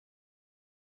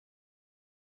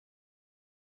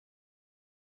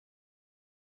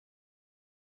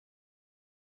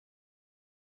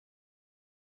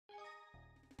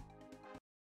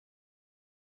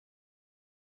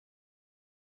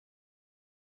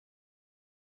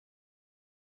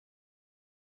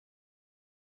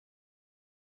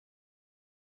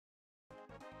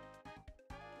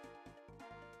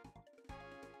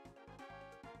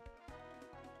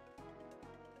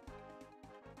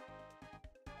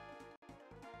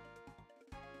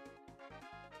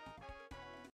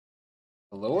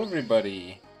Hello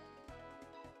everybody,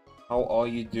 how are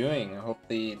you doing? I hope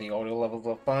the audio levels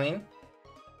are fine.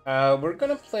 We're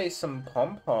gonna play some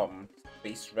PomPom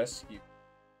Space Rescue.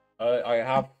 I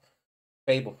have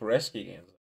fable for rescue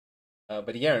games.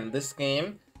 But yeah, in this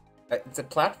game, it's a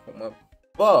platformer,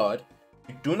 but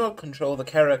you do not control the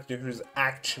character who's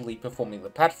actually performing the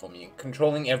platforming, you're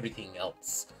controlling everything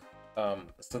else.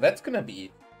 So that's gonna be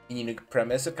a unique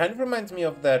premise. It kind of reminds me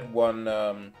of that one,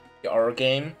 the horror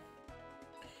game.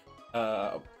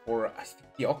 Or I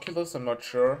think the Oculus, I'm not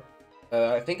sure.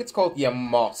 I think it's called, yeah,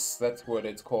 Moss, that's what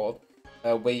it's called.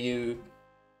 Where you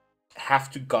have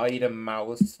to guide a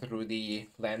mouse through the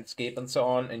landscape and so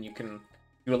on, and you can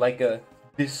do like a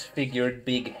disfigured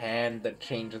big hand that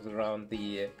changes around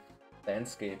the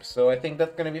landscape. So I think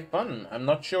that's gonna be fun. I'm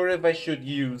not sure if I should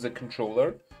use a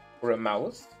controller or a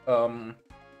mouse. I'm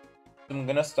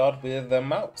gonna start with a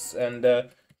mouse, and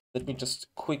let me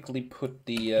just quickly put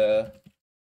the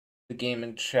game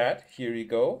in chat. Here you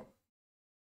go.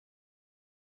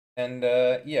 And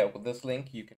yeah, with this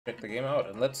link you can check the game out,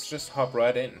 and let's just hop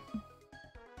right in.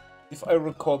 If I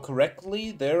recall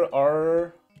correctly, there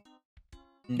are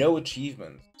no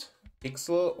achievements.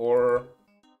 Pixel or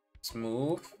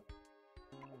smooth.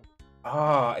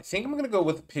 I think I'm gonna go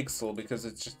with pixel because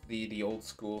it's just the old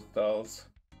school styles.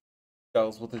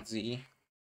 Styles with a Z.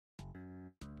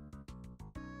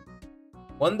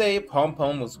 One day,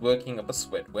 PomPom was working up a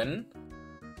sweat when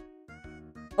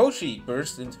Hoshi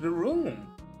burst into the room.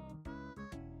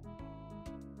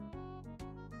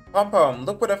 PomPom,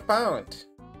 look what I found!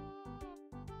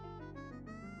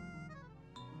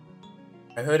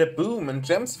 I heard a boom and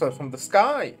gems fell from the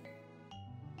sky.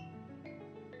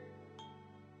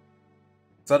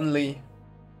 Suddenly...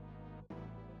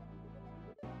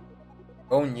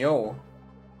 Oh no.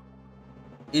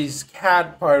 Is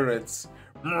cat pirates.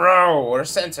 Meow, or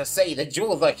sensors say the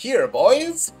jewels are here,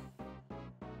 boys!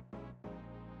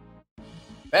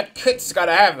 That kid's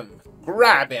gotta have him.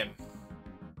 Grab him.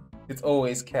 It's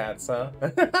always cats, huh?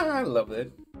 I love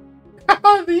it.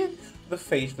 the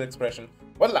facial expression.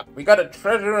 Well, look, we got a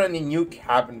treasure and a new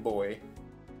cabin boy.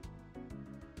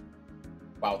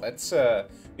 Wow, that's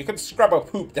we could scrub a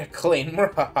poop that clean.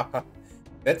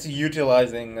 That's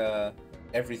utilizing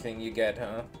everything you get,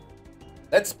 huh?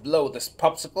 Let's blow this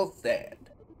popsicle dead.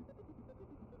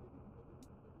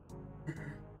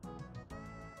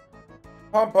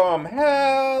 PomPom,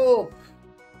 help!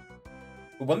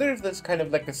 I wonder if there's kind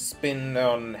of like a spin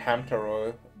on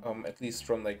Hamtaro, at least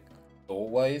from like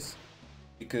lore-wise,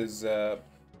 because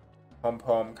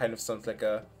PomPom kind of sounds like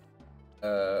a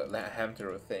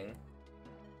Hamtaro thing.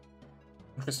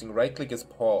 Interesting. Right click is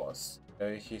pause.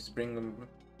 He's bringing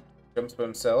jumps by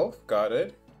himself. Got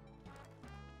it.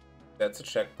 That's a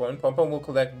checkpoint. PomPom will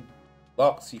collect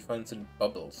blocks he finds in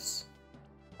bubbles.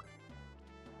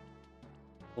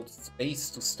 Hold space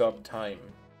to stop time.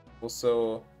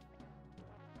 Also,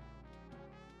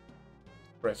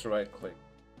 press right click.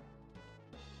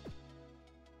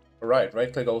 Alright,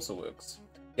 right click also works.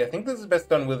 Yeah, I think this is best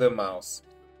done with a mouse.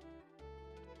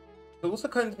 It also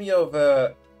kinds me of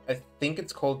I think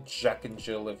it's called Jack and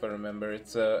Jill, if I remember.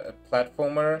 It's a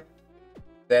platformer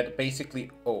that basically...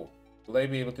 Oh, will I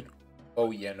be able to...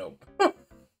 Oh yeah, nope.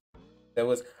 That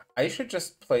was... I should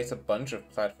just place a bunch of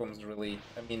platforms, really.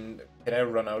 I mean, can I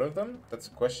run out of them? That's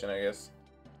a question, I guess.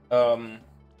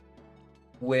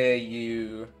 Where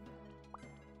you...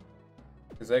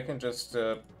 Because I can just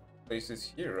place this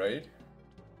here, right?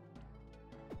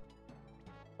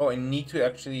 Oh, I need to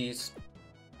actually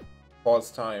pause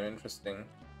time. Interesting.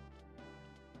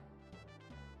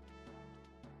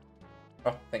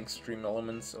 Oh, thanks, Stream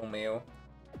Elements, Omeo.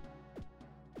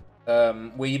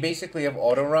 Where you basically have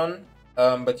auto run,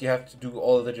 but you have to do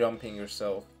all the jumping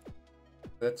yourself.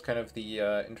 That's kind of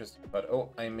the interesting part. Oh,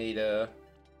 I made a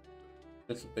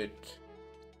little bit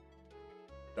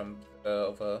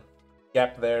of a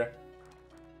gap there.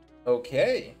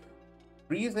 Okay.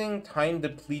 Freezing time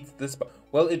depletes this.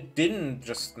 Well, it didn't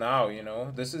just now, you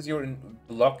know. This is your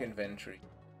block inventory.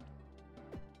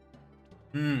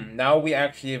 Now we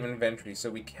actually have inventory, so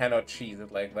we cannot cheese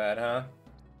it like that, huh?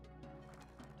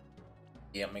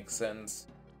 Yeah, makes sense.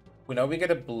 Well, now we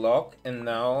get a block, and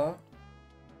now...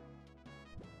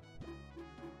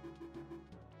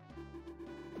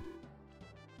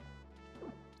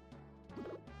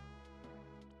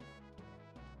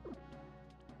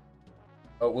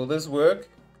 Oh, will this work?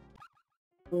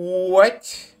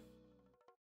 What?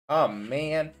 Oh,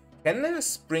 man. Can the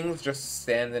springs just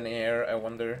stand in air, I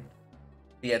wonder?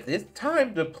 Yeah, this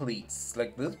time depletes.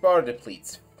 Like, this bar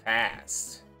depletes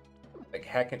fast. Like,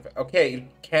 hacking... Okay, you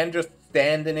can just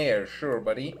stand in air. Sure,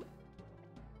 buddy.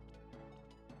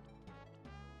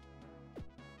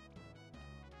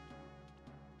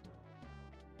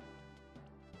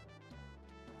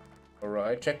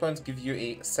 Alright, checkpoints give you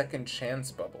a second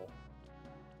chance bubble.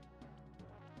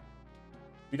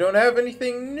 We don't have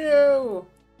anything, no!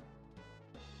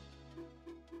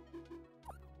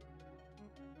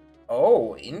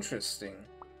 Oh, interesting.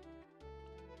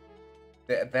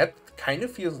 That kind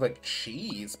of feels like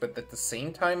cheese, but at the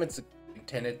same time it's an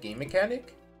intended game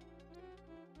mechanic.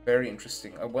 Very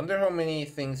interesting. I wonder how many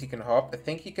things he can hop. I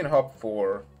think he can hop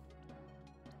 4.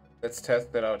 Let's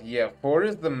test that out. Yeah, 4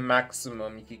 is the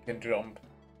maximum he can jump.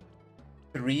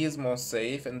 3 is more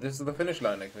safe, and this is the finish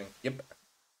line, I think. Yep.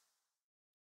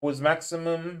 4 is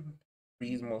maximum,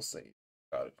 3 is more safe.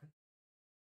 Got it.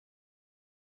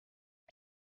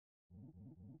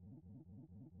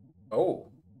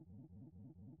 Oh.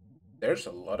 There's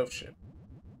a lot of shit.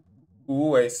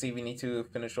 Ooh, I see we need to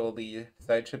finish all the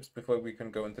side chips before we can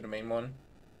go into the main one.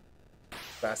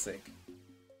 Classic.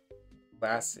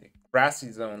 Classic.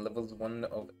 Grassy zone, levels 1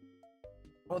 of...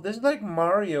 Oh, this is like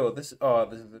Mario. This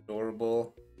is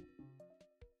adorable.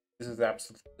 This is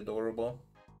absolutely adorable.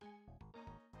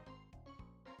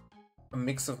 A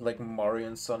mix of like Mario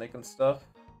and Sonic and stuff.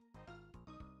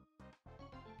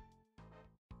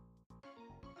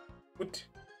 What?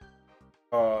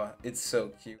 Oh, it's so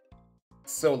cute.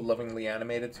 So lovingly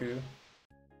animated too.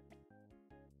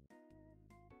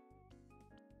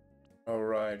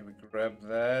 Alright, we grab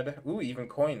that. Ooh, even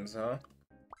coins, huh?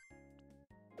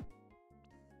 I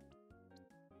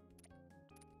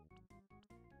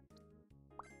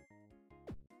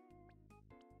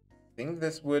think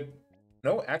this would...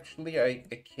 No, actually, I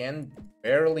can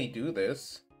barely do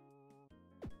this.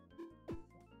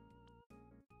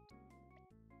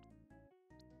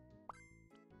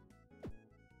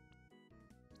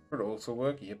 Would also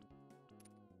work, yep.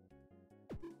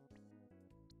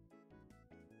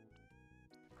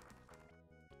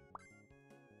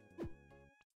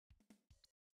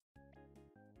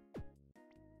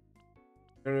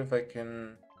 Sure if I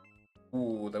can...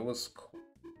 Ooh, that was cool.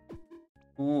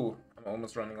 Ooh, I'm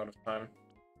almost running out of time.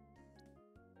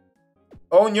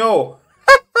 Oh no!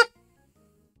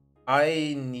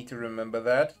 I need to remember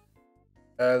that.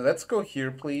 Let's go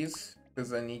here, please,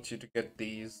 because I need you to get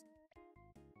these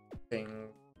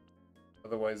things.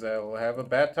 Otherwise, I'll have a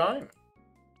bad time.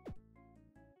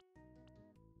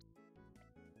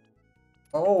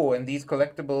 Oh, and these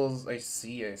collectibles, I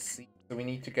see, I see. So we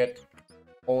need to get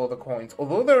all the coins.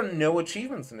 Although there are no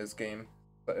achievements in this game,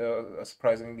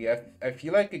 surprisingly. I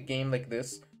feel like a game like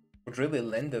this would really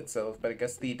lend itself, but I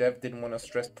guess the dev didn't want to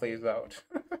stress players out.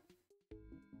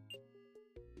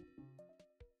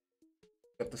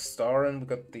 Got the star and we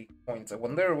got the points. I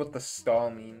wonder what the star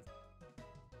means.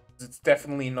 It's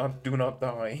definitely not do not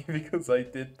die, because I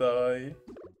did die.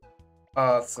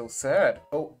 Ah, so sad.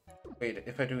 Oh, wait,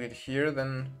 if I do it here,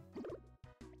 then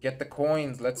get the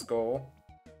coins, let's go.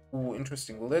 Ooh,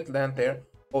 interesting. Will it land there?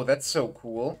 Oh, that's so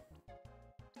cool.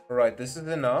 Alright, this is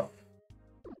enough.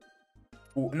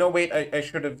 Ooh, no, wait, I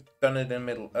should have done it in the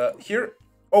middle. Here?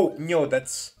 Oh, no,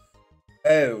 that's...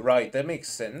 Oh, right, that makes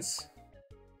sense.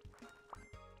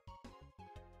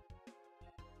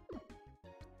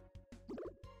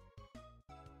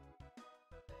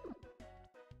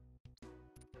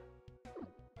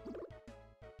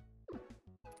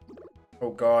 Oh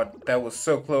god, that was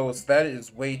so close. That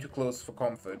is way too close for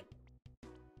comfort.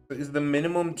 So is the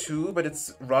minimum 2, but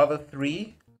it's rather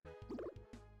 3?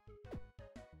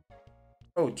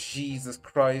 Oh, Jesus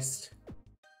Christ.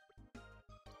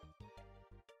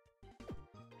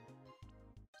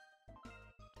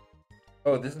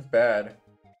 Oh, this is bad.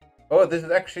 Oh, this is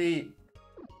actually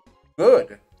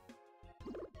good.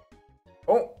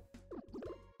 Oh.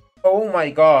 Oh my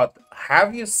god.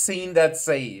 Have you seen that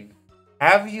save?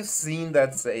 Have you seen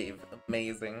that save?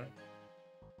 Amazing.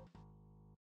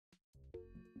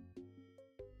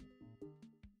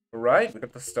 Right, we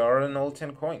got the star and all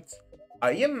 10 coins.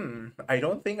 I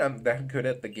don't think I'm that good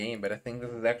at the game, but I think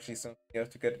this is actually something you have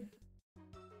to get...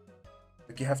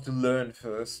 Like, you have to learn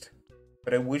first.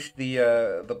 But I wish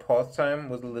the pause time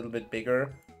was a little bit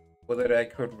bigger, so that I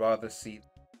could rather see.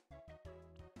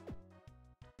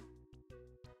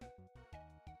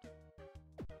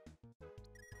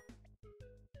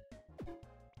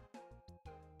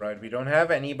 Right, we don't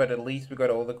have any, but at least we got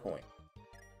all the coins.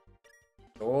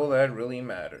 All that really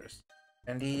matters.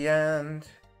 In the end,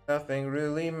 nothing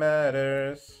really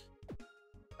matters.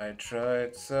 I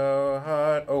tried so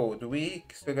hard. Oh, do we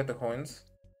still get the coins?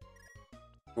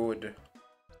 Good.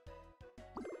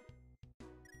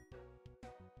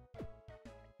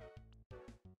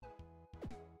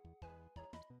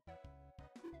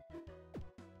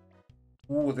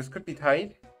 Ooh, this could be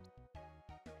tight.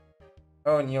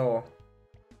 Oh no.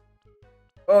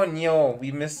 Oh no,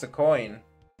 we missed a coin.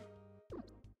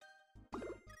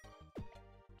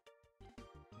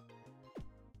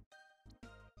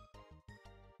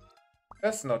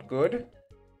 That's not good.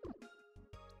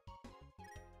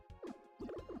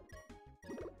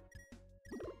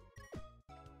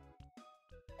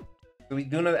 So we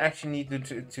do not actually need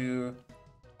to...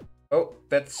 Oh,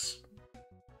 that's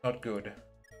not good.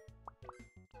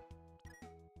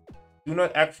 Do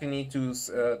not actually need to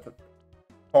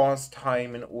pause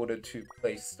time in order to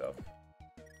place stuff.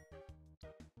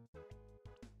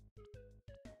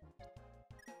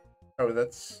 Oh,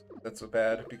 that's so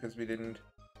bad because we didn't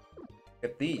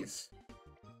get these.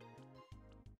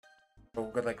 Oh,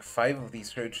 we got like 5 of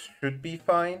these, so it should be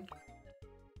fine.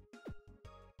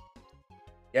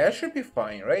 Yeah, it should be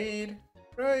fine, right?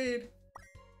 Right.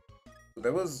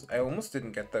 That was... I almost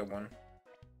didn't get that one.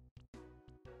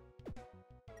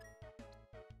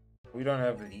 We don't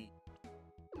have the...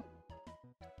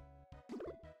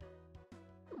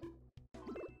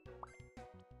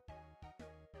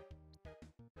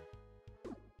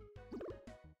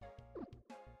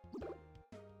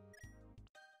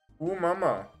 Ooh,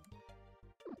 mama.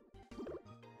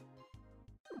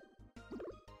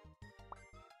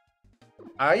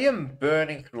 I am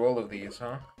burning through all of these,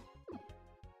 huh?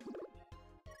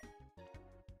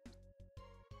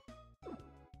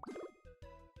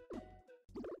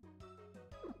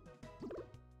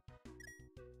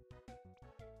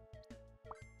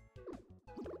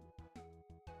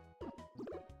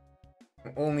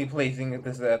 I'm only placing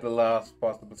this at the last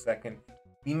possible second.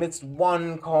 We missed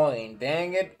 1 coin,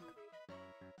 dang it.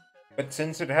 But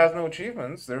since it has no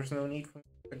achievements, there's no need for me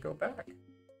to go back.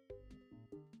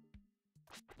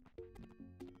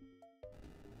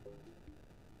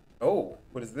 Oh,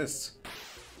 what is this?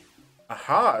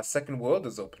 Aha, a second world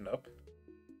has opened up.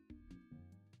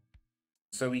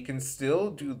 So we can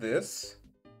still do this,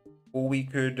 or we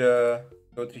could go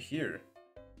to here.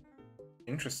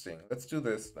 Interesting. Let's do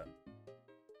this then.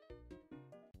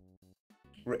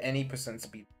 We're any percent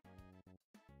speed.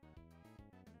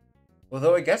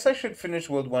 Although I guess I should finish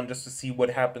World 1 just to see what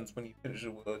happens when you finish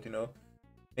a world, you know?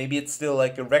 Maybe it's still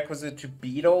like a requisite to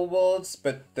beat all worlds,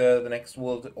 but the next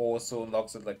world also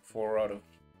unlocks it like 4 out of...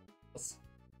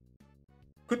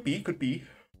 Could be, could be.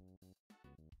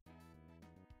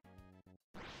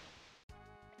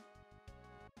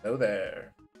 Hello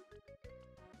there.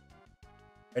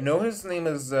 I know his name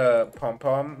is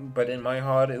PomPom, but in my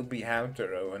heart it'll be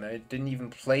Hamtaro, and I didn't even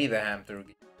play the Hamtaro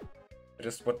game.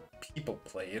 Just what people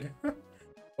played.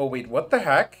 Oh wait, what the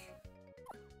heck?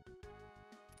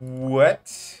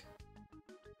 What?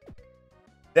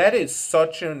 That is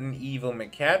such an evil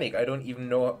mechanic. I don't even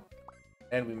know.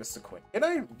 And we missed a coin. Can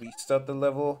I restart the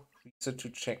level? Reset to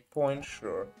checkpoint?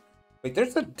 Sure. Wait,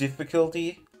 there's a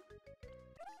difficulty.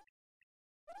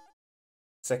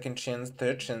 Second chance,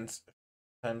 third chance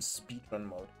times speedrun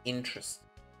mode. Interesting.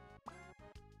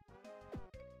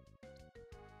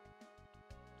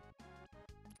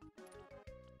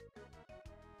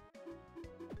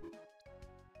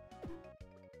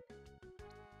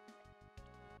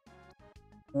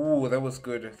 Ooh, that was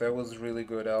good. That was really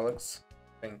good, Alex.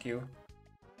 Thank you.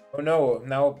 Oh no,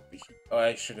 now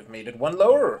I should have made it 1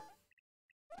 lower.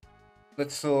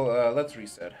 Let's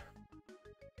reset.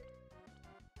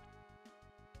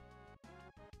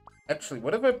 Actually,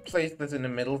 what if I place this in the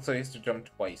middle so he has to jump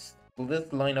twice? Will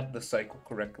this line up the cycle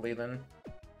correctly then?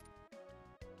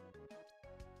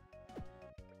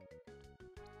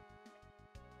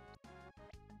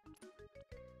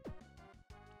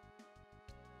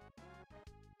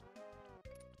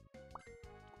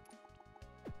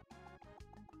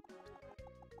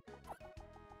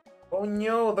 Oh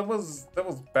no, that was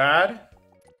bad.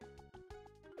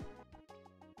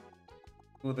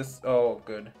 Ooh, this... Oh,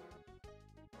 good.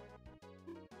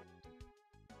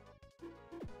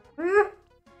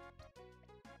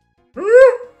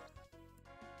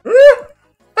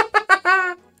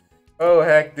 Oh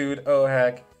heck, dude. Oh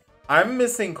heck. I'm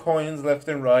missing coins left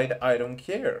and right. I don't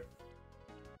care.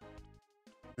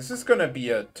 This is gonna be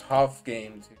a tough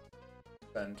game to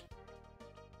defend.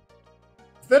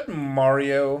 Is that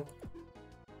Mario?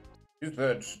 Who's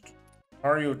that?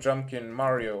 Mario Jumpkin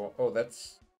Mario. Oh, that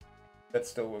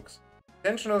still works.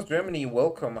 Tensionos Germany,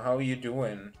 welcome. How are you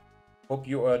doing? Hope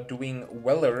you are doing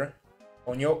weller.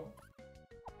 Oh no.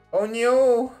 Oh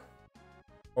no.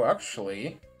 Oh,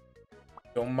 actually,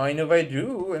 don't mind if I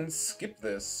do and skip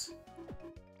this.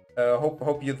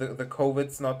 Hope you the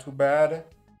COVID's not too bad.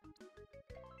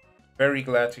 Very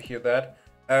glad to hear that.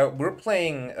 We're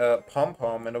playing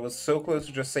PomPom, and I was so close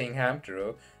to just saying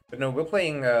Hamtaro. But no, we're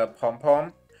playing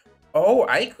PomPom. Oh,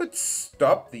 I could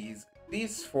stop these.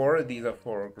 These are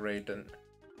 4, great. And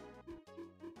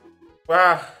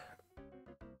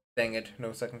dang it,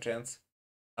 no second chance.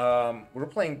 We're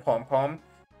playing PomPom,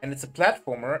 And it's a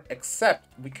platformer,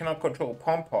 except we cannot control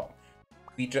PomPom.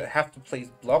 We just have to place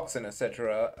blocks and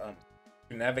etc.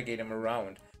 To navigate them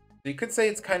around. So you could say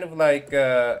it's kind of like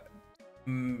the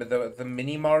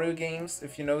mini Mario games,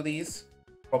 if you know these.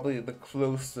 Probably the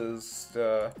closest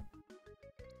to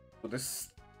this.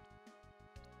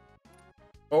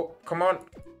 Oh, come on,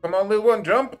 little one,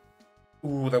 jump!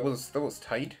 Ooh, that was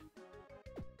tight.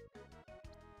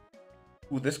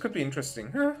 Ooh, this could be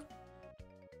interesting, huh?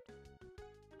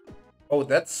 Oh,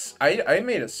 I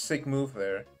made a sick move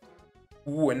there.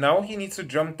 Ooh, and now he needs to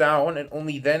jump down, and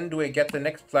only then do I get the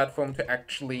next platform to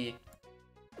actually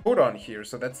put on here.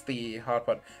 So that's the hard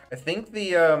part. I think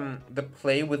the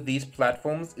play with these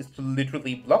platforms is to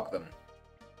literally block them.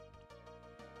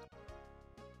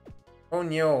 Oh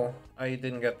no, I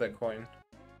didn't get that coin.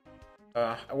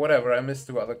 Whatever, I missed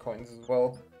 2 other coins as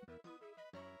well.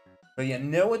 But yeah,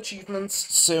 no achievements,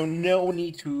 so no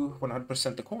need to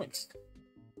 100% the coins.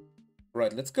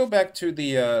 Right, let's go back to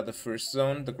the first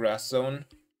zone, the grass zone.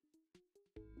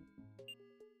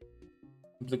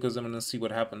 Because I'm gonna see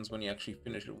what happens when you actually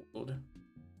finish a world.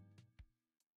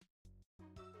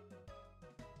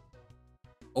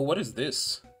 Oh, what is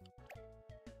this?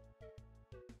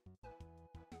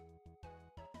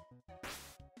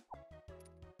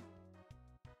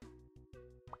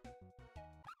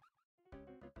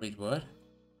 Wait, what?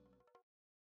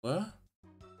 What?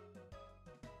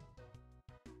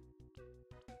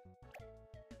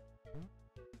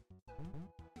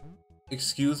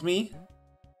 Excuse me?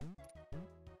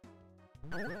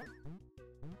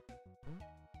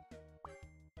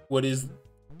 What is...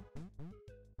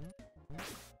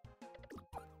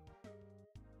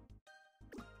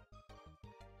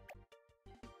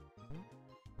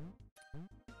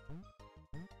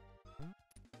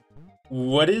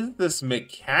 What is this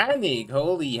mechanic?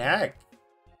 Holy heck.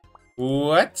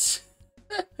 What?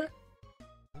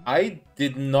 I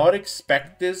did not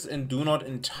expect this and do not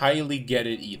entirely get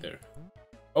it either.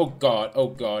 Oh god, oh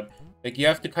god. Like, you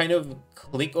have to kind of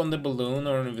click on the balloon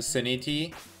or in the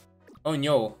vicinity. Oh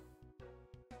no.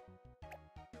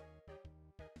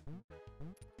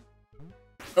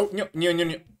 Oh, no, no, no,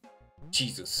 no.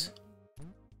 Jesus.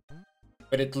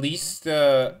 But at least,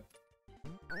 ooh,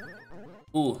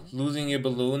 losing a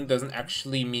balloon doesn't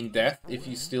actually mean death if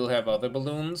you still have other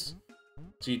balloons.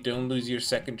 So you don't lose your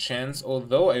second chance,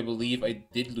 although I believe I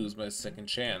did lose my second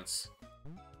chance.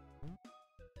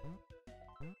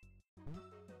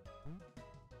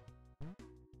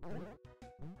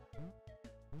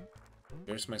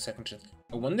 There's my second chance.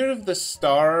 I wonder if the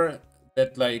star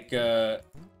that, like, oh,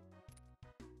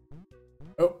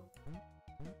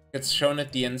 it's shown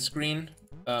at the end screen,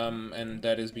 and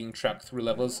that is being tracked through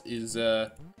levels, is,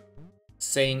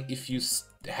 saying if you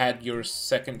had your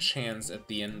second chance at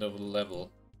the end of the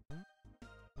level.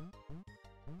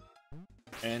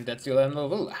 And that's the end of the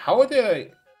level. How did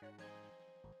I...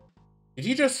 Did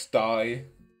he just die?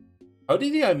 How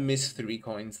did I miss 3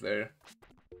 coins there?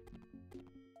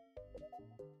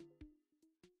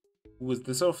 Was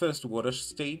this our first water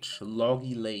stage?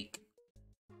 Loggy Lake.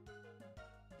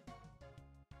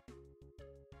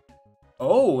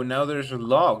 Oh, now there's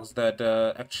logs that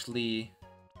actually...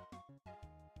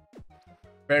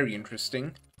 Very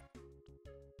interesting.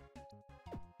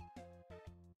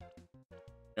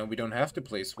 Now we don't have to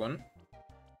place one.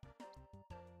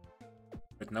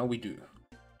 But now we do.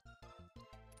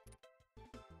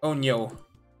 Oh no.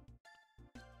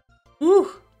 Woo!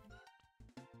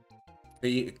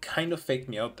 They kind of faked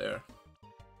me out there.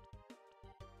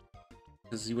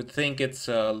 Because you would think it's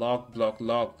log, block,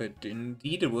 log, but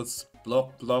indeed it was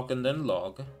block, block, and then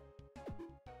log.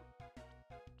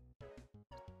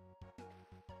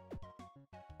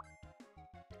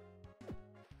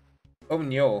 Oh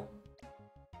no.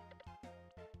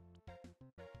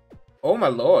 Oh my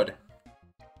lord.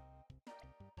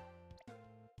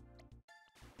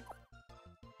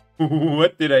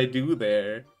 What did I do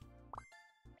there?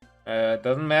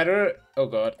 Doesn't matter. Oh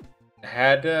god.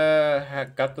 Had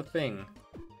got the thing.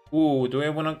 Ooh, do I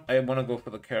wanna go for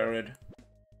the carrot.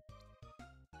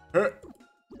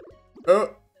 Oh.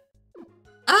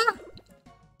 Ah!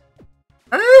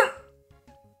 Ah!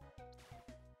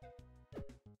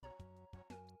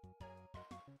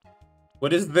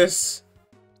 What is this?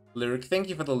 Lyric, thank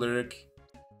you for the lyric.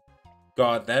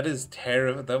 God, that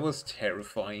was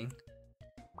terrifying.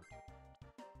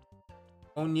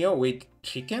 Oh no, wait,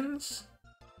 chickens?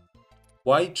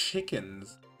 Why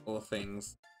chickens, all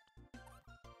things?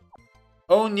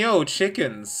 Oh no,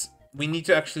 chickens! We need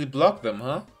to actually block them,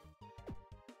 huh?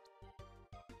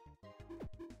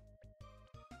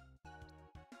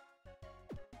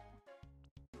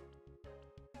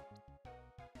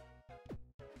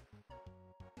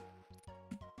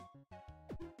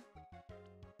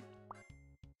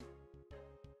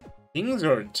 Things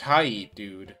are tight,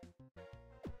 dude.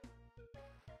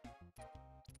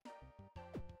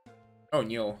 Oh,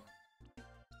 no.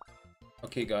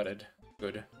 Okay, got it.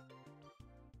 Good.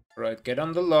 Right, get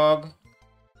on the log.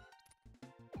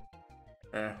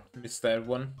 Missed that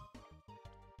one.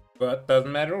 But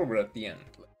doesn't matter, we're at the end.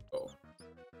 Let's go.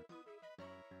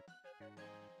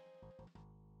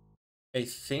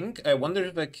 I wonder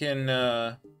if I can,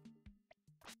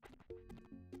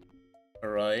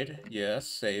 Alright, yes,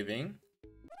 saving.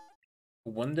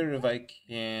 Wonder if I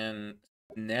can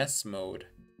SNES mode.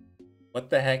 What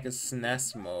the heck is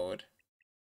SNES mode?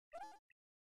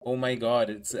 Oh my god,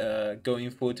 it's going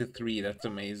 4 to 3, that's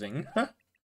amazing.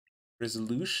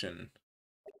 Resolution.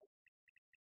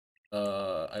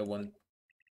 I want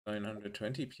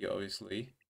 920p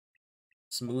obviously.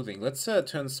 Smoothing. Let's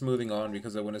turn smoothing on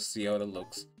because I want to see how it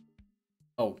looks.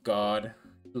 Oh god.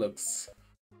 Looks.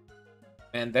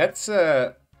 And that's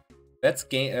that's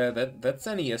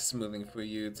NES smoothing for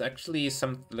you. It's actually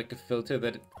some like a filter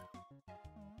that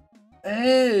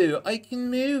Oh, I can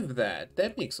move that.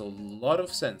 That makes a lot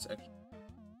of sense actually.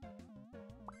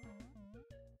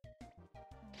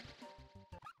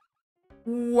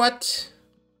 What?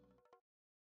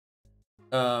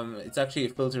 It's actually a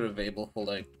filter available for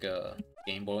like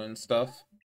Game Boy and stuff.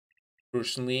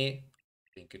 Personally, I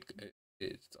think it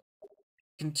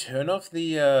can turn off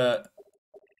the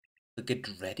get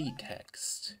ready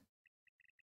text.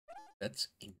 That's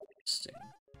interesting.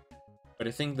 But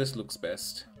I think this looks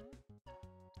best.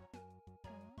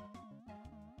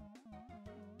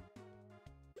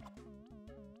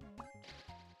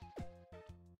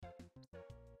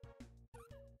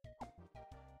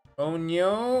 Oh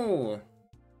no!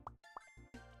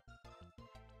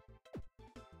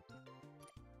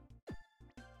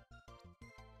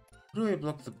 How do I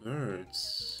block the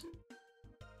birds?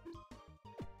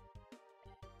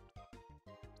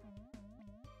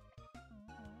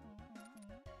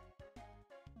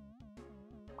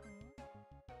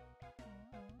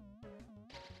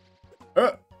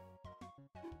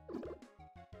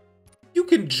 You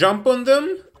can jump on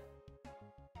them?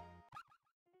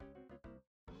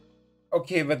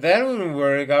 Okay, but that wouldn't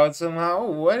work out somehow.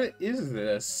 What is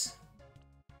this?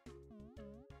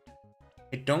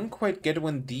 I don't quite get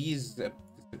when these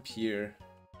disappear.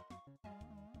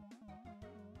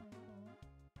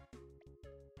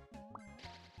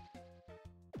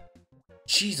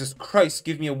 Jesus Christ,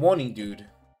 give me a warning, dude.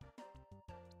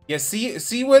 Yeah,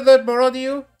 see where that brought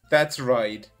you? That's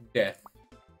right, death.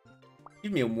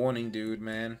 Give me a warning, dude,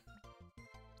 man.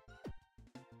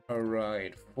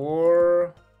 Alright,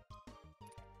 four...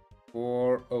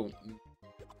 Oh.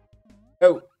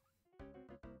 Oh!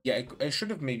 Yeah, I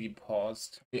should have maybe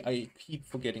paused. I keep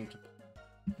forgetting to...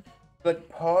 Like,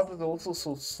 pause is also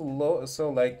so slow,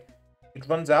 so like... It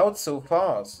runs out so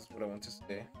fast, is what I want to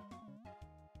say.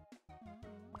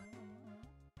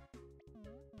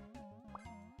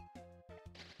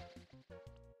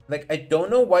 Like, I don't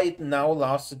know why it now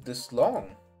lasted this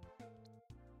long.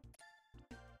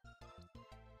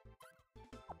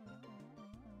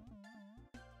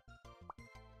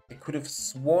 I could have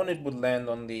sworn it would land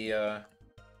on the,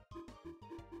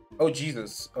 Oh,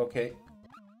 Jesus. Okay.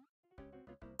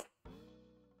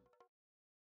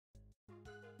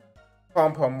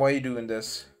 PomPom, why are you doing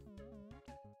this?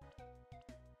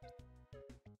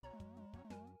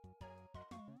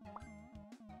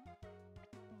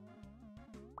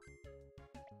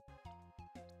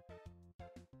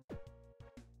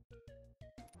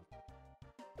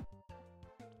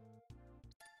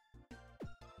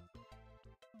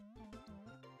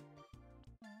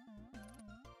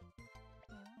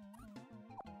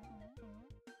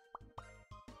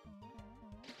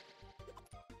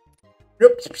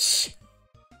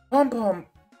 PomPom,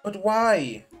 but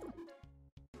why?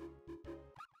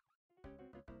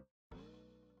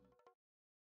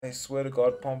 I swear to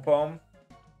God, PomPom.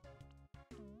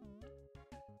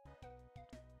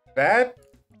 That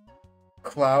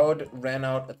cloud ran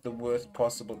out at the worst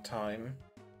possible time.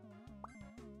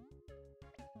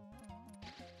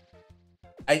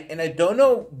 I don't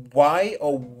know why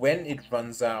or when it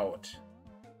runs out.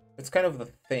 It's kind of the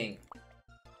thing.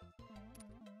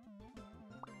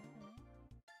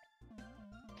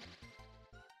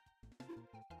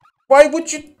 Why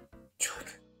would you...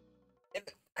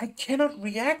 I cannot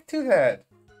react to that.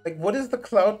 Like, what is the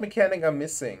cloud mechanic I'm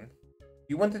missing?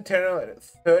 You want to turn on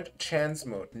third chance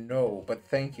mode? No, but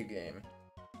thank you, game.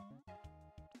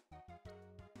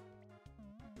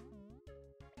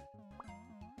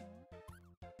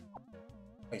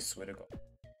 I swear to God.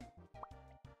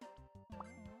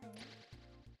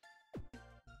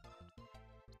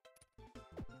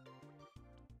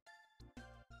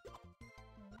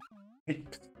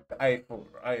 I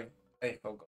I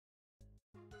forgot.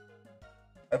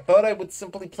 I thought I would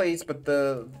simply place, but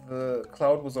the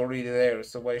cloud was already there,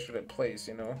 so why should I place,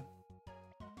 you know?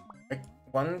 Like,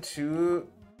 one, two...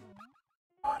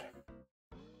 God.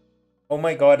 Oh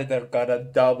my god, it got a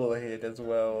double hit as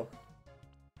well.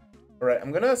 Alright,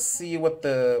 I'm gonna see how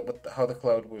the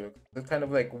cloud works. It's kind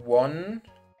of like one,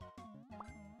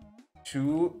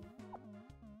 two...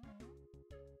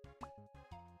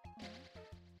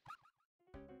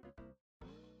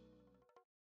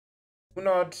 Do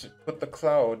not put the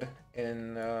cloud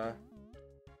in the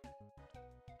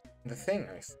thing,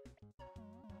 I see.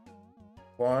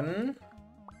 One,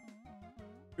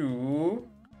 two...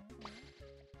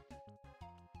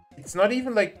 It's not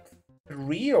even like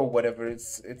 3 or whatever,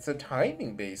 it's a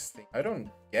timing based thing. I don't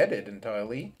get it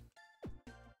entirely.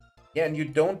 Yeah, and you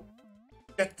don't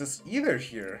get this either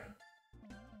here.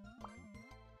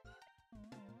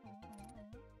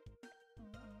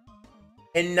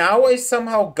 And now I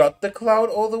somehow got the cloud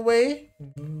all the way?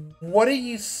 What are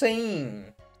you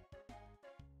saying?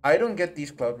 I don't get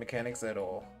these cloud mechanics at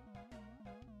all.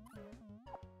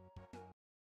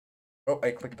 Oh,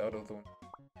 I clicked out of the one.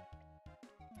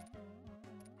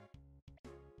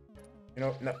 You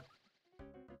know, no.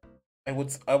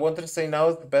 I wanted to say now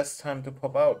is the best time to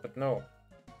pop out, but no.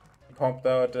 I popped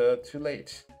out too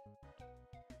late.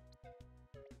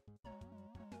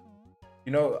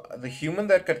 You know, the human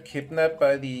that got kidnapped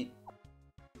by the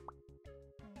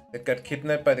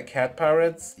cat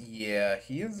pirates? Yeah,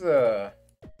 he's I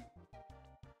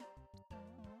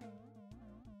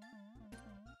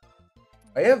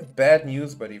have bad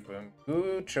news, buddy, for him.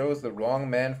 You chose the wrong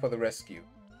man for the rescue.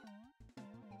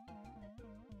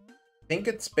 I think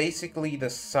it's basically the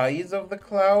size of the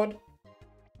cloud.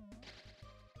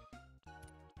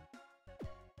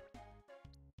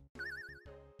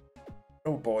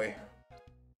 Oh boy.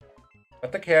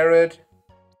 Got the carrot.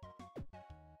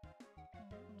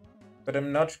 But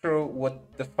I'm not sure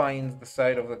what defines the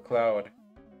side of the cloud.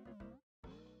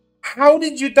 How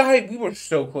did you die? We were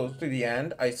so close to the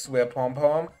end. I swear,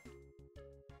 PomPom.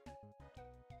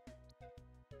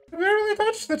 You barely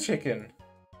touched the chicken.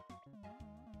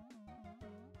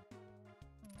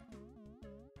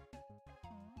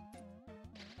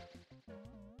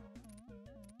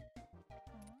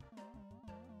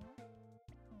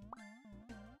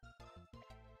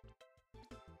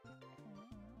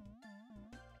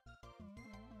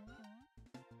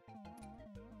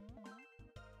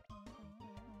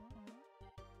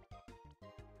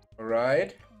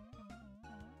 Alright.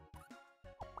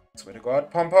 Swear to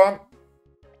God, PomPom.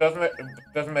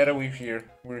 Doesn't matter. We're here.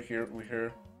 We're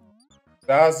here.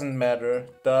 Doesn't matter.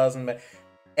 Doesn't matter.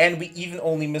 And we even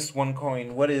only missed one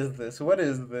coin. What is this? What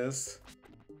is this?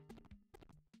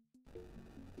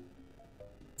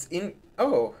 It's in.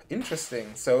 Oh,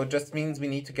 interesting. So it just means we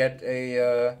need to get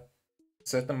a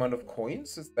certain amount of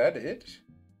coins. Is that it?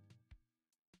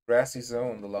 Grassy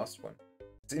zone, the last one.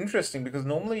 It's interesting because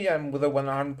normally I'm with a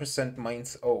 100%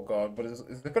 mines. Oh god, but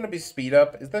is there gonna be speed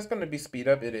up? Is that gonna be speed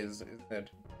up? It is, isn't it?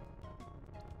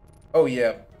 Oh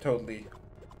yeah, totally.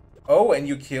 Oh, and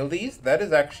you kill these? That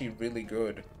is actually really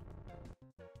good.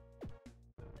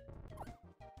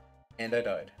 And I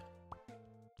died.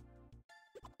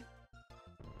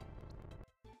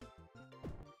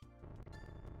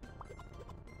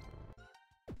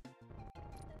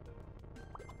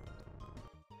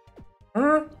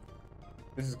 Huh?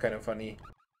 This is kind of funny.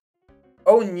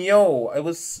 Oh no,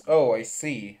 oh, I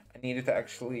see. I needed to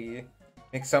actually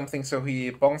make something so he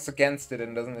bonks against it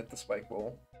and doesn't hit the spike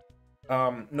ball.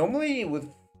 Normally with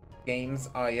games,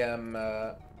 I am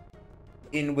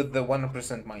in with the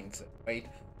 100% mindset, right?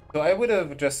 So I would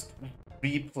have just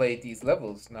replayed these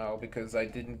levels now because I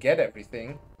didn't get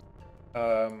everything.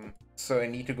 So I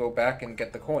need to go back and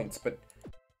get the coins. But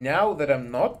now that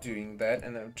I'm not doing that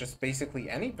and I'm just basically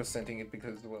any percenting it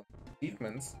because, well,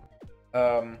 achievements,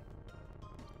 no!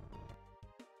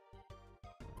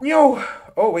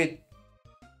 Oh, wait.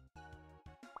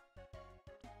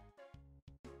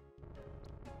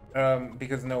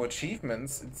 Because no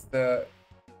achievements, it's the...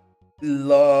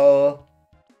 LOL.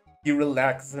 You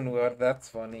relax and what? That's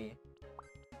funny.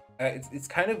 It's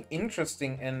kind of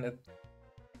interesting and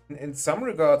in some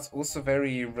regards also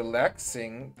very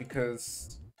relaxing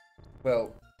because,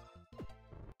 well,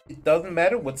 it doesn't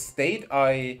matter what state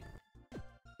I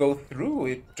go through,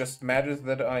 it just matters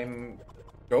that I'm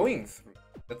going through.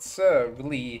 That's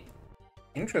really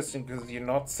interesting because you're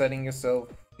not setting yourself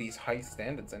these high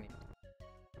standards anymore.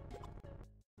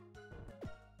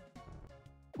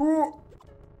 Ooh.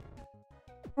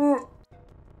 Ooh.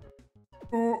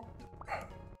 Ooh.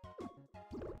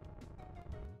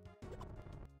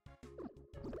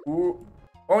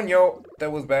 Oh no,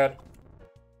 that was bad.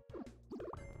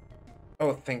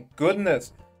 Oh, thank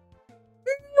goodness.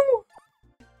 No.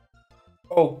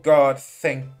 Oh god,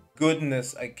 thank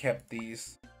goodness I kept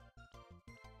these.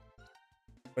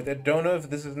 But I don't know if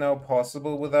this is now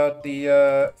possible without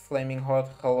the flaming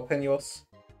hot jalapenos.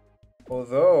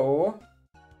 Although...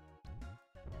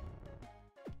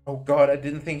 Oh god, I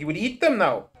didn't think he would eat them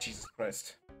now! Jesus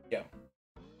Christ. Yeah.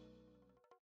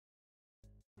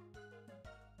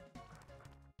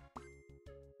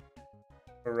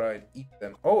 Alright, eat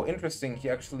them. Oh, interesting, he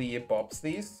actually bobs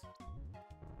these.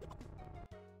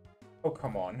 Oh,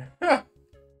 come on.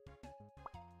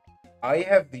 I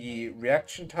have the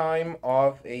reaction time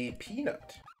of a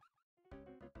peanut.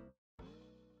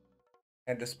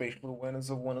 And the spatial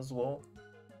awareness of one as well.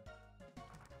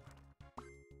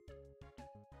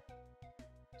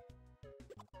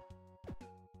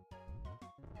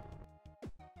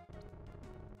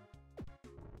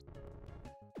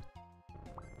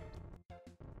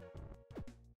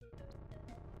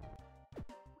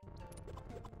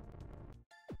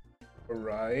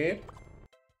 Alright.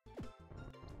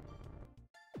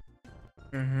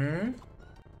 Mm-hmm.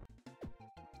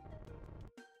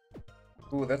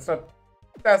 Ooh, that's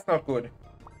not good.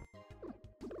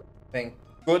 Thank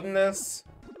goodness.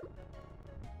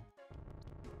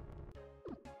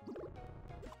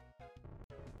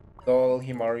 All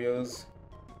Himarios.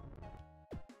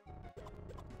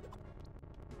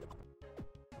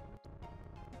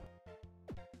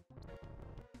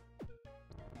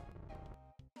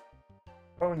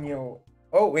 Oh no.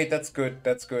 Oh wait, that's good.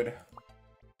 That's good.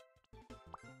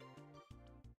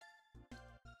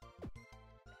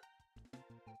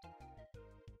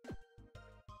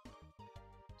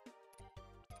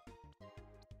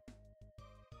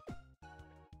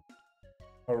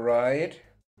 Alright.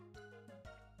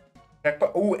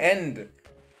 Oh, and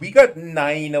we got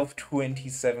 9 of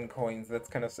 27 coins. That's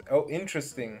kind of... Oh,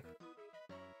 interesting.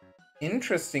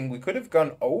 Interesting. We could have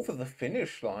gone over the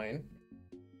finish line.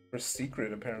 For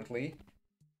secret, apparently.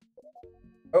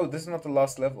 Oh, this is not the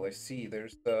last level. I see.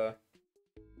 There's the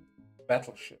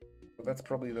battleship. So that's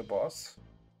probably the boss.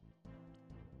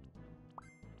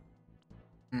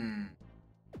 Hmm.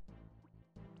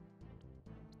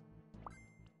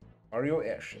 Mario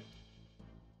Airship.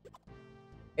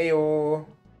 Ayo.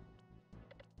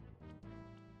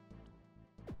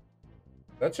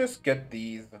 Let's just get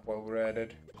these while we're at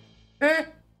it. Eh.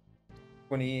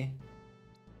 20.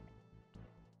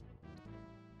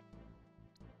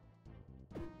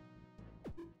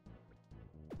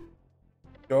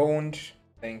 Don't.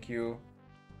 Thank you.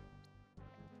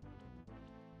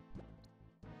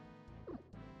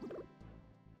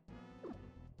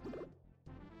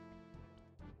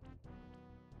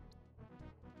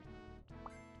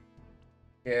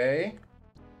 Okay.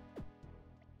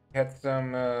 Had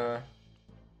some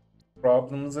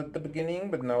problems at the beginning,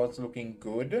 but now it's looking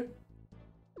good.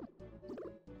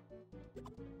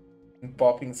 And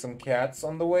popping some cats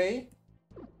on the way.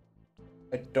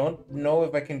 I don't know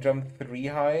if I can jump 3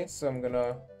 high, so I'm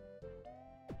gonna...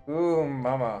 Ooh,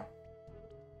 mama.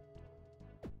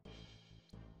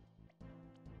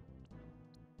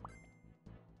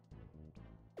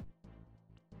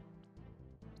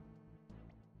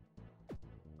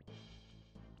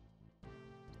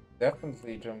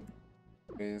 Definitely jump,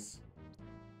 please.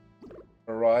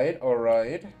 Alright,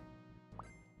 alright.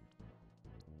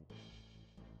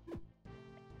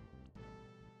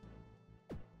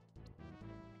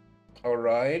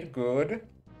 Alright, good.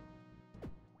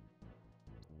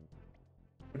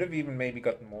 Would have even maybe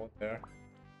gotten more there.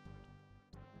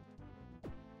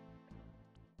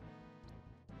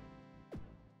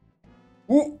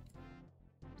 Ooh!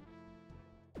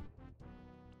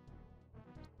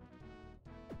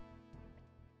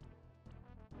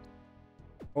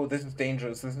 Oh, this is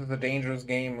dangerous. This is a dangerous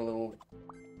game, a little...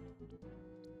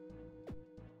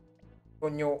 Oh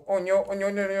no, oh no, oh no,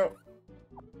 no, no.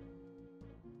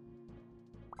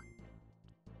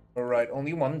 Alright,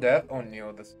 only one death? Oh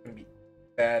no, this is gonna be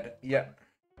bad. Yeah.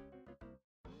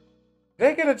 Did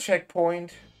I get a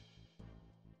checkpoint?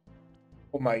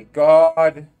 Oh my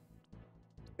god.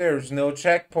 There's no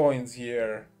checkpoints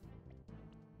here.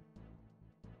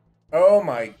 Oh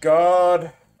my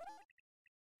god.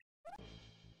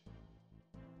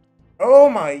 Oh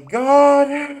my god.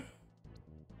 Are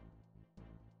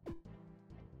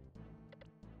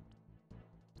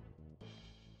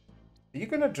you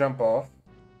gonna jump off?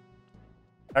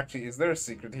 Actually, is there a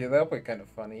secret here? That'll be kind of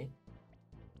funny.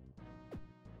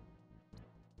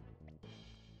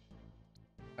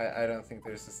 I don't think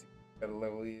there's a secret at a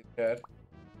level yet.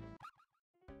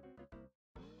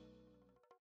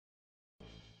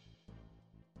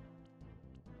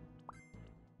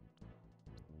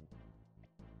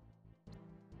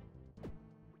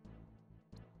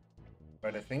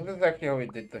 But I think that's actually how we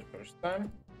did the first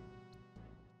time.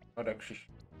 Not actually sure.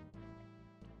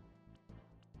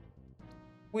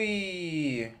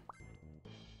 Whee!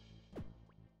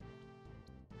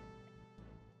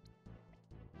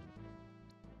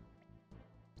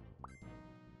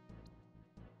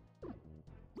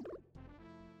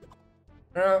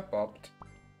 Popped.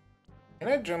 Can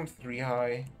I jump 3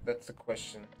 high? That's the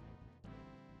question.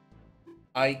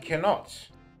 I cannot.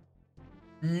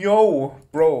 No,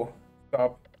 bro.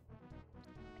 Stop.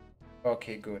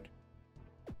 Okay, good.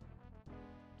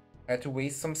 I had to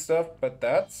waste some stuff, but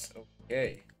that's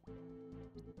okay.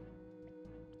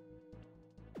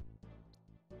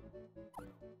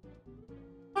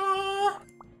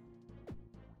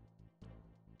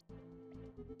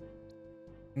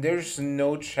 There's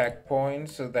no checkpoint,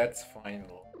 so that's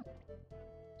final.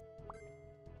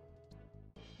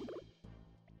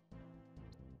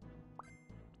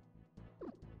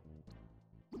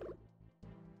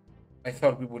 I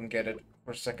thought we wouldn't get it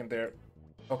for a second there.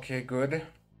 Okay, good.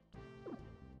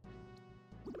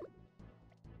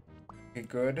 Okay,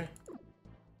 good.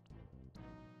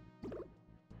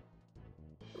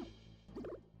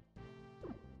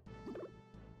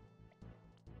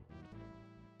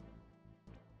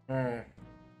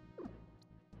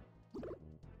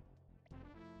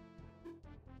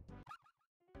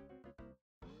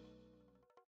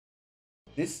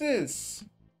 This is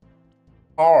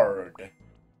hard.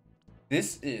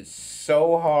 This is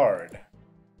so hard.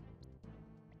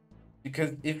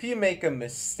 Because if you make a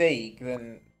mistake,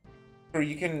 then or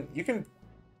you can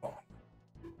oh.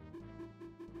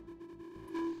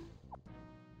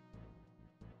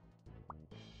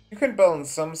 You can balance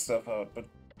some stuff out, but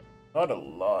not a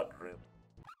lot, really.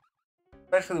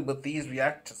 Especially with these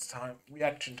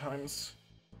reaction times.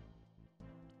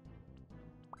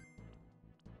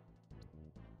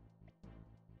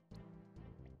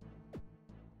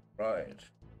 Right.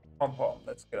 PomPom,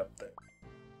 let's get up there.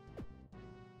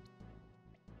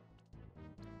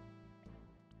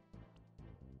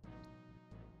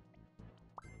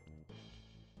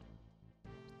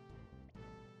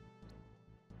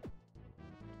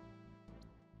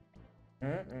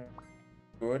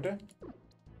 Good.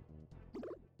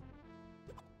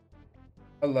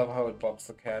 I love how it pops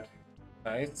the cat.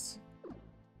 Nice.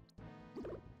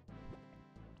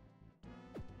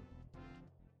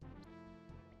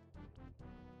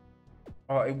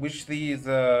 Oh, I wish these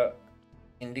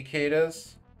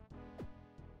indicators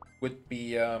would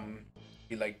be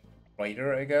like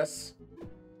brighter, I guess.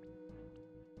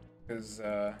 Because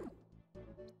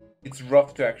it's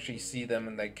rough to actually see them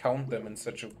and like count them in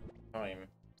such a time.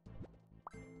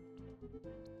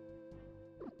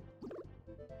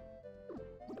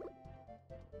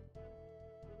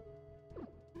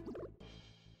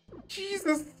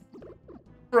 Jesus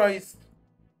Christ.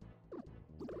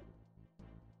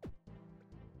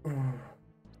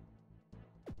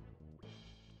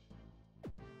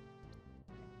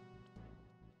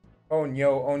 Oh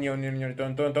no, oh no, no, no,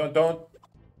 don't.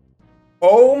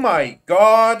 Oh my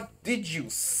god, did you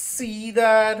see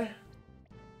that?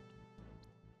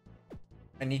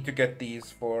 I need to get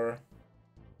these for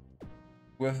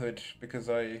with it because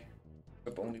I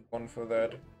have only one for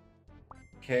that.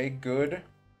 Okay, good.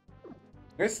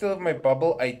 Do I still have my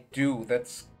bubble? I do.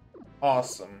 That's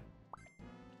awesome.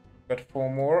 Got 4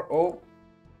 more. Oh,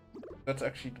 let's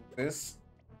actually do this.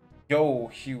 Yo,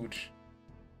 huge.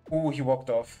 Ooh, he walked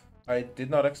off. I did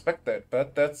not expect that,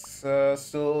 but that's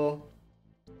still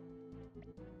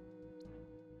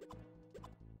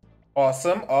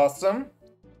awesome. Awesome.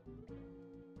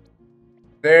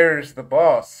 There's the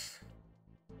boss.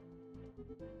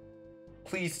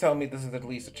 Please tell me this is at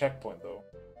least a checkpoint, though.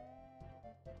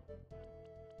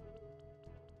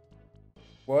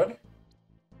 What?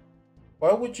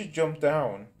 Why would you jump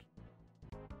down?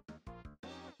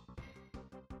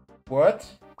 What?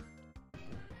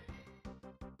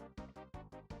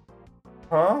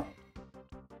 Huh?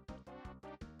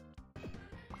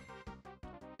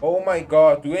 Oh my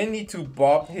god, do I need to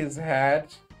bop his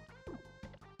hat?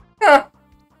 Ha!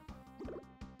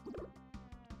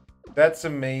 That's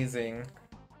amazing.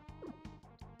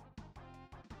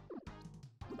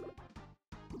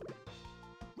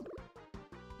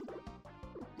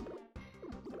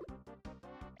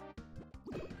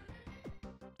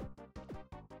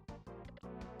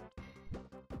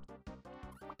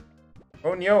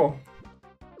 Oh no.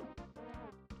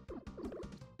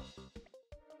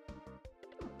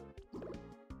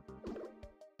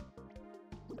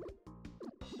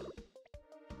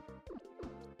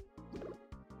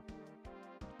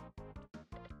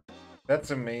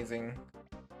 That's amazing.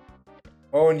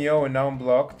 Oh no, now I'm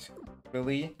blocked.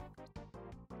 Really?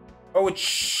 Oh,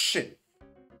 shit.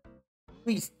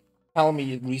 Please tell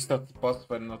me it restarts the boss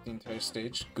but not the entire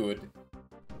stage. Good.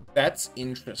 That's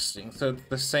interesting. So it's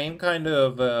the same kind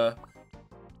of,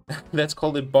 let's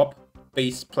call it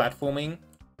Bob-based platforming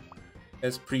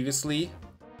as previously.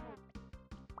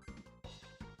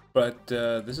 But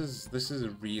this is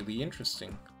really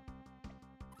interesting.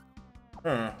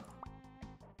 Huh.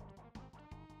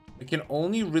 I can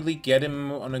only really get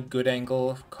him on a good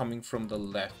angle coming from the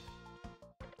left.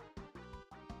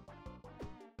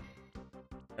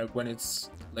 When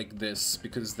it's like this,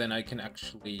 because then I can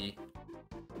actually...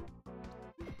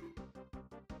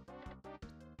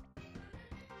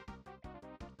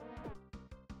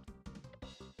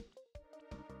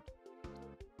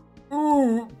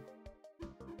 Ooh!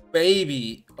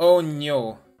 Baby! Oh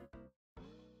no!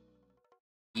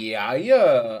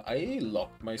 Yeah, I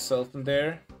locked myself in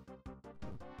there.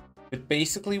 But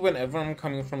basically, whenever I'm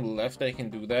coming from the left, I can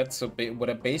do that. So what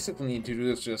I basically need to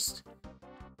do is just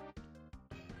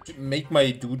make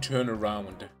my dude turn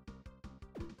around.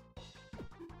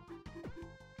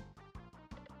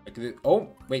 Like this.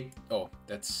 Oh, wait. Oh,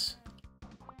 that's...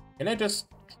 Can I just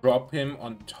drop him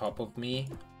on top of me?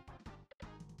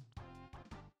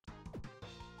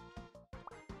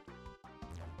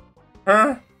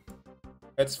 Huh?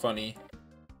 That's funny.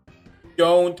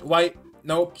 Don't. Why?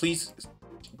 No, please.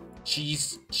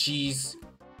 Cheese.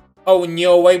 Oh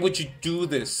no, why would you do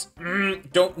this?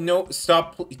 Don't, no,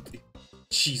 stop.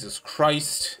 Jesus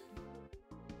Christ.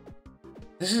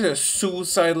 This is a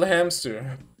suicidal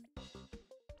hamster.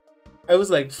 I was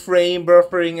like frame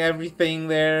buffering everything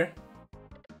there.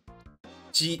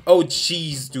 Oh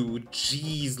jeez, dude.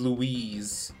 Jeez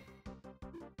Louise.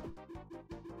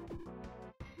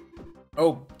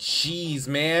 Oh jeez,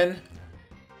 man.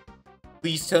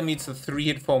 Please tell me it's a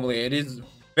 3-hit formula. It is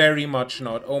very much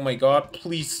not. Oh my god,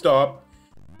 please stop.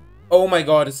 Oh my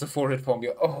god, it's a 4-hit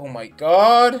formula. Oh my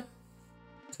god.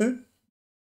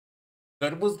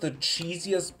 That was the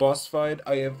cheesiest boss fight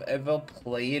I have ever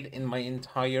played in my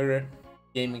entire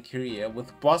gaming career.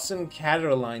 With Boss and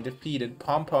Caroline defeated,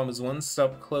 PomPom is one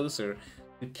step closer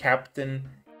to Captain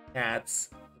Cat's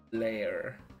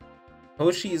lair.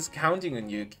 Hoshi is counting on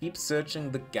you. Keep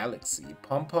searching the galaxy.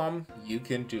 PomPom, you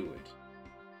can do it.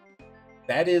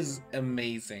 That is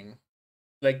amazing.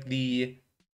 Like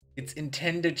it's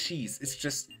intended cheese. It's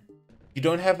just, you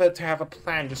don't have to have a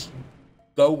plan. Just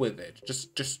go with it.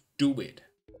 Just do it.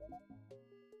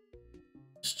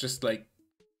 Just like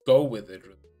go with it.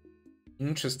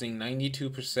 Interesting,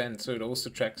 92%. So it also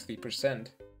tracks the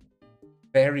percent.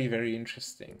 Very, very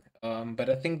interesting. But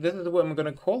I think this is what I'm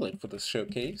gonna call it for this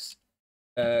showcase.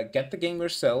 Get the game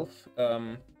yourself.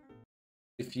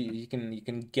 If you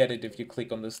can get it if you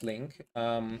click on this link.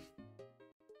 Yeah,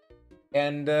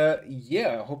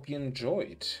 I hope you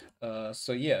enjoyed.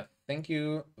 So yeah, thank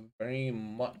you very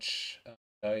much.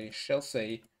 I shall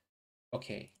say,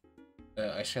 okay,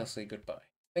 I shall say goodbye.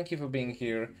 Thank you for being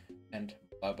here, and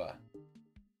bye-bye.